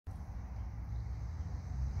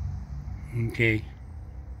Okay.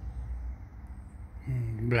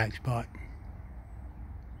 Black spot.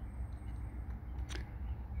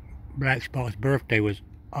 Black Spot's birthday was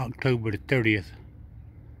October the 30th.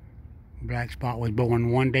 Black Spot was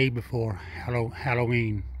born one day before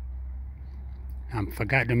Halloween. I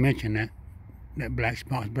forgot to mention that Black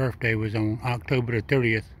Spot's birthday was on October the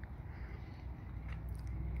 30th.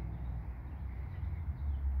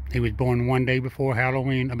 He was born one day before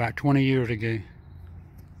Halloween about 20 years ago.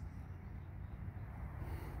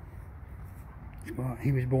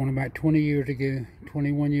 He was born about 20 years ago,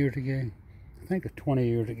 21 years ago. I think it's 20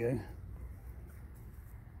 years ago.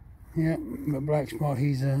 Yeah, but Black Spot,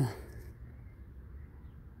 he's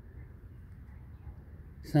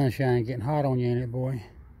sunshine getting hot on you, ain't it, boy?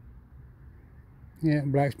 Yeah,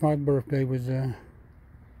 Black Spot's birthday was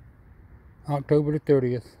October the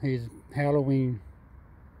 30th. He's Halloween.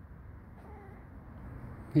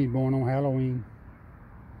 He's born on Halloween.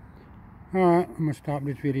 Alright, I'm going to stop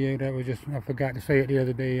this video. That was just, I forgot to say it the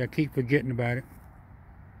other day. I keep forgetting about it.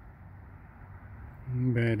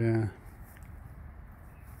 But,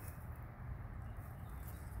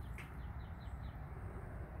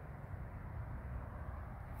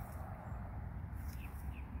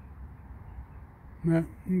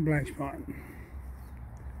 Black Spot.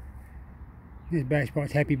 This Black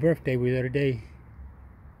Spot's happy birthday the other day.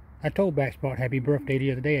 I told Black Spot happy birthday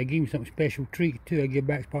the other day. I gave him some special treats too. I give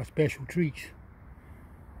Black Spot special treats.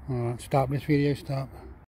 Stop this video, stop.